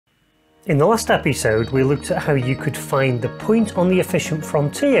In the last episode, we looked at how you could find the point on the efficient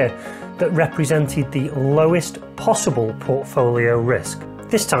frontier that represented the lowest possible portfolio risk.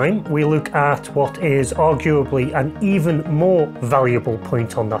 This time, we look at what is arguably an even more valuable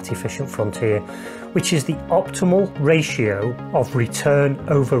point on that efficient frontier, which is the optimal ratio of return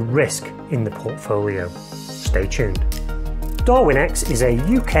over risk in the portfolio. Stay tuned. Darwinex is a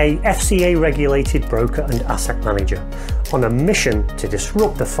UK FCA regulated broker and asset manager on a mission to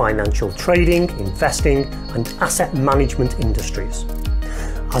disrupt the financial trading, investing and asset management industries.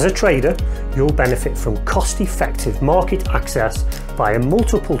 As a trader, you'll benefit from cost-effective market access via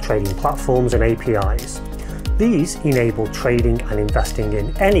multiple trading platforms and APIs. These enable trading and investing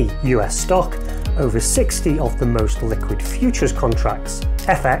in any US stock, over 60 of the most liquid futures contracts,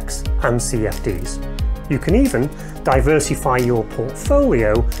 FX and CFDs. You can even diversify your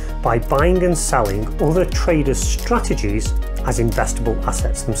portfolio by buying and selling other traders' strategies as investable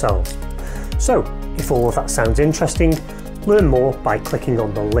assets themselves. So, if all of that sounds interesting, learn more by clicking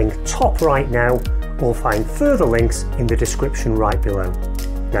on the link top right now, or find further links in the description right below.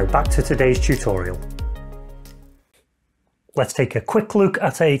 Now back to today's tutorial. Let's take a quick look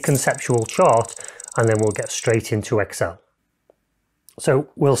at a conceptual chart and then we'll get straight into Excel. So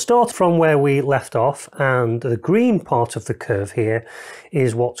we'll start from where we left off, and the green part of the curve here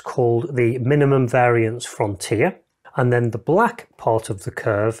is what's called the minimum variance frontier. And then the black part of the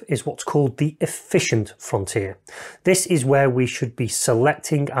curve is what's called the efficient frontier. This is where we should be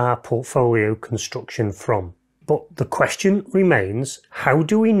selecting our portfolio construction from. But the question remains, how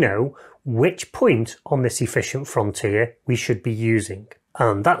do we know which point on this efficient frontier we should be using?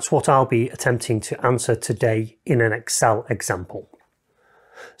 And that's what I'll be attempting to answer today in an Excel example.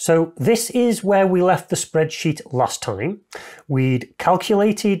 So this is where we left the spreadsheet last time. We'd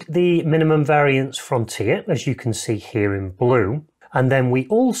calculated the minimum variance frontier, as you can see here in blue, and then we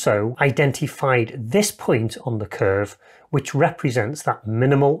also identified this point on the curve which represents that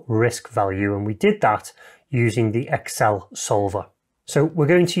minimal risk value, and we did that using the Excel solver. So we're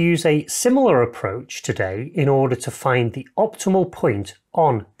going to use a similar approach today in order to find the optimal point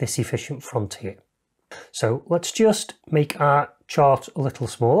on this efficient frontier. So let's just make our chart a little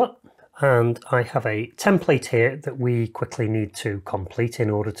smaller, and I have a template here that we quickly need to complete in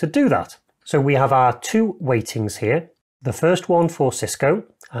order to do that. So we have our two weightings here, the first one for Cisco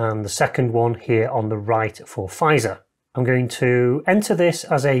and the second one here on the right for Pfizer. I'm going to enter this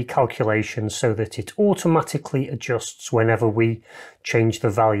as a calculation so that it automatically adjusts whenever we change the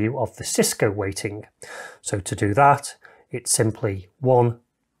value of the Cisco weighting. So to do that, it's simply 1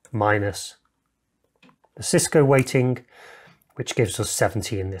 minus the Cisco weighting, which gives us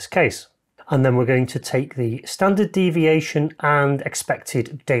 70 in this case. And then we're going to take the standard deviation and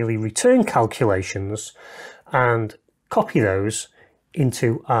expected daily return calculations and copy those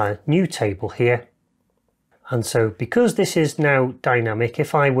into our new table here. And so because this is now dynamic,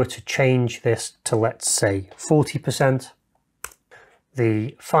 if I were to change this to, let's say, 40%,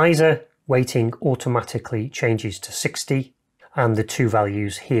 the Pfizer weighting automatically changes to 60 and the two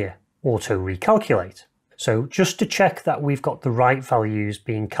values here auto recalculate. So just to check that we've got the right values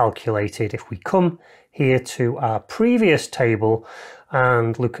being calculated, if we come here to our previous table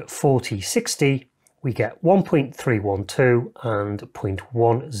and look at 40/60, we get 1.312 and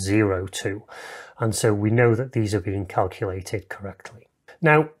 0.102. And so we know that these are being calculated correctly.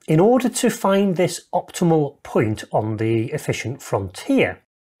 Now, in order to find this optimal point on the efficient frontier,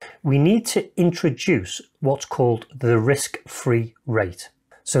 we need to introduce what's called the risk-free rate.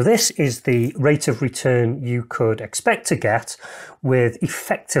 So this is the rate of return you could expect to get with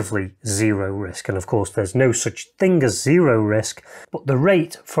effectively zero risk. And of course, there's no such thing as zero risk, but the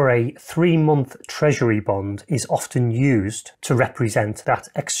rate for a 3-month treasury bond is often used to represent that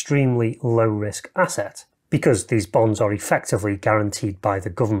extremely low risk asset, because these bonds are effectively guaranteed by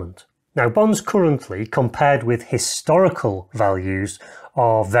the government. Now, bonds currently, compared with historical values,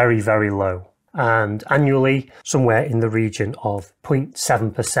 are very, very low. And annually, somewhere in the region of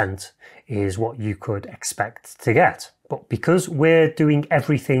 0.7% is what you could expect to get. But because we're doing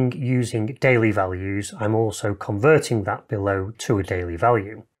everything using daily values, I'm also converting that below to a daily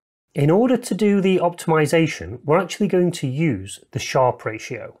value. In order to do the optimization, we're actually going to use the Sharpe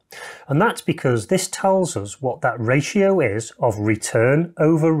ratio. And that's because this tells us what that ratio is of return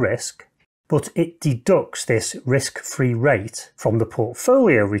over risk, but it deducts this risk-free rate from the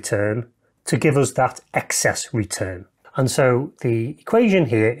portfolio return to give us that excess return. And so the equation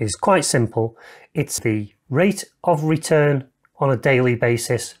here is quite simple. It's the rate of return on a daily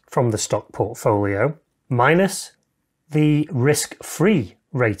basis from the stock portfolio minus the risk-free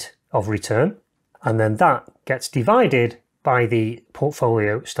rate of return, and then that gets divided by the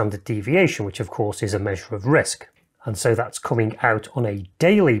portfolio standard deviation, which of course is a measure of risk. And so that's coming out on a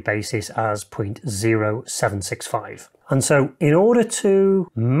daily basis as 0.0765. And so in order to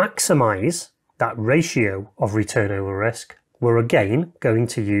maximize that ratio of return over risk, we're again going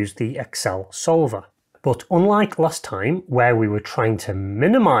to use the Excel solver. But unlike last time where we were trying to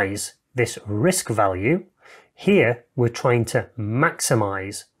minimize this risk value, here we're trying to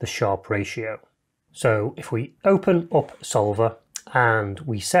maximize the Sharpe ratio. So if we open up Solver and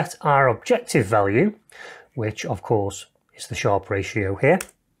we set our objective value, which of course is the Sharpe ratio here,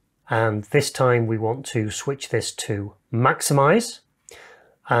 and this time we want to switch this to maximize,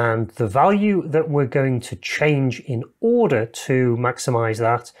 and the value that we're going to change in order to maximize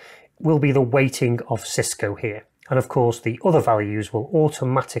that will be the weighting of Cisco here. And of course the other values will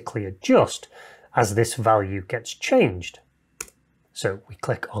automatically adjust as this value gets changed. So we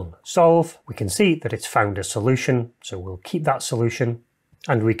click on solve, we can see that it's found a solution, so we'll keep that solution,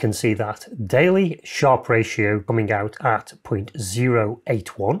 and we can see that daily Sharpe ratio coming out at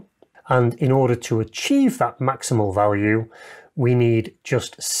 0.081, and in order to achieve that maximal value we need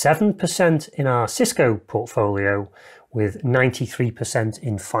just 7% in our Cisco portfolio with 93%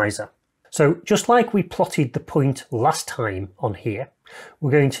 in Pfizer. So just like we plotted the point last time on here,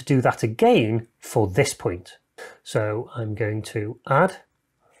 we're going to do that again for this point. So I'm going to add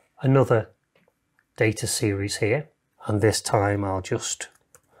another data series here, and this time I'll just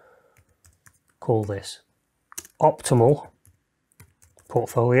call this optimal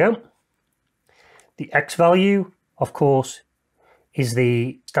portfolio. The X value, of course, is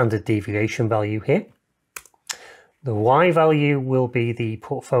the standard deviation value here. The Y value will be the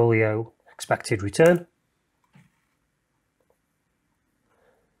portfolio expected return.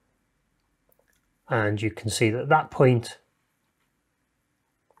 And you can see that that point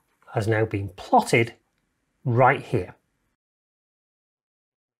has now been plotted right here.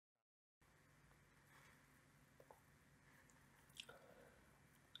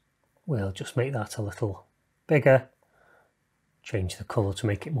 We'll just make that a little bigger, change the colour to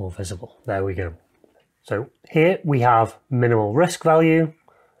make it more visible. There we go. So here we have minimal risk value,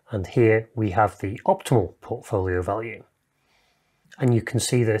 and here we have the optimal portfolio value. And you can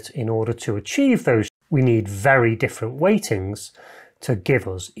see that in order to achieve those, we need very different weightings to give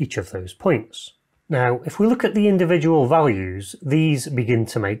us each of those points. Now, if we look at the individual values, these begin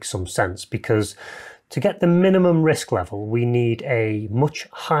to make some sense, because to get the minimum risk level, we need a much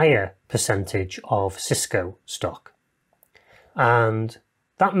higher percentage of Cisco stock. And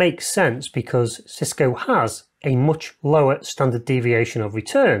that makes sense because Cisco has a much lower standard deviation of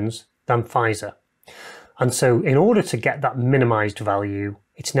returns than Pfizer. And so in order to get that minimized value,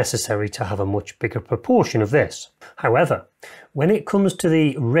 it's necessary to have a much bigger proportion of this. However, when it comes to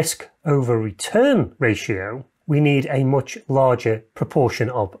the risk over return ratio, we need a much larger proportion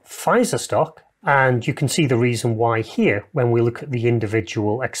of Pfizer stock. And you can see the reason why here when we look at the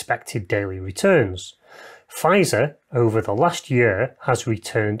individual expected daily returns. Pfizer over the last year has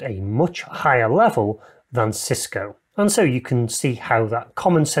returned a much higher level than Cisco. And so you can see how that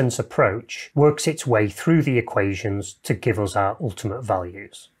common sense approach works its way through the equations to give us our ultimate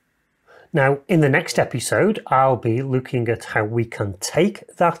values. Now, in the next episode, I'll be looking at how we can take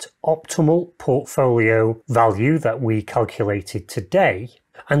that optimal portfolio value that we calculated today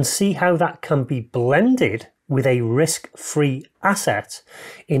and see how that can be blended with a risk-free asset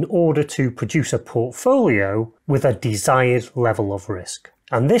in order to produce a portfolio with a desired level of risk.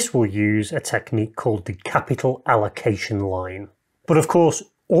 And this will use a technique called the capital allocation line. But of course,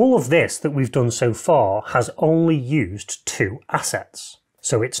 all of this that we've done so far has only used 2 assets.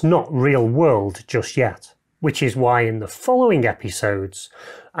 So it's not real world just yet, which is why in the following episodes,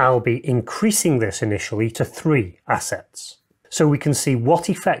 I'll be increasing this initially to 3 assets. So we can see what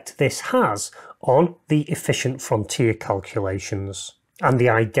effect this has on the efficient frontier calculations and the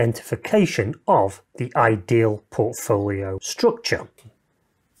identification of the ideal portfolio structure.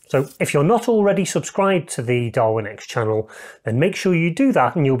 So if you're not already subscribed to the Darwinex channel, then make sure you do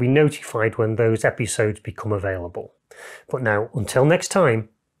that and you'll be notified when those episodes become available. But now, until next time,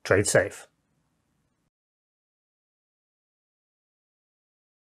 trade safe.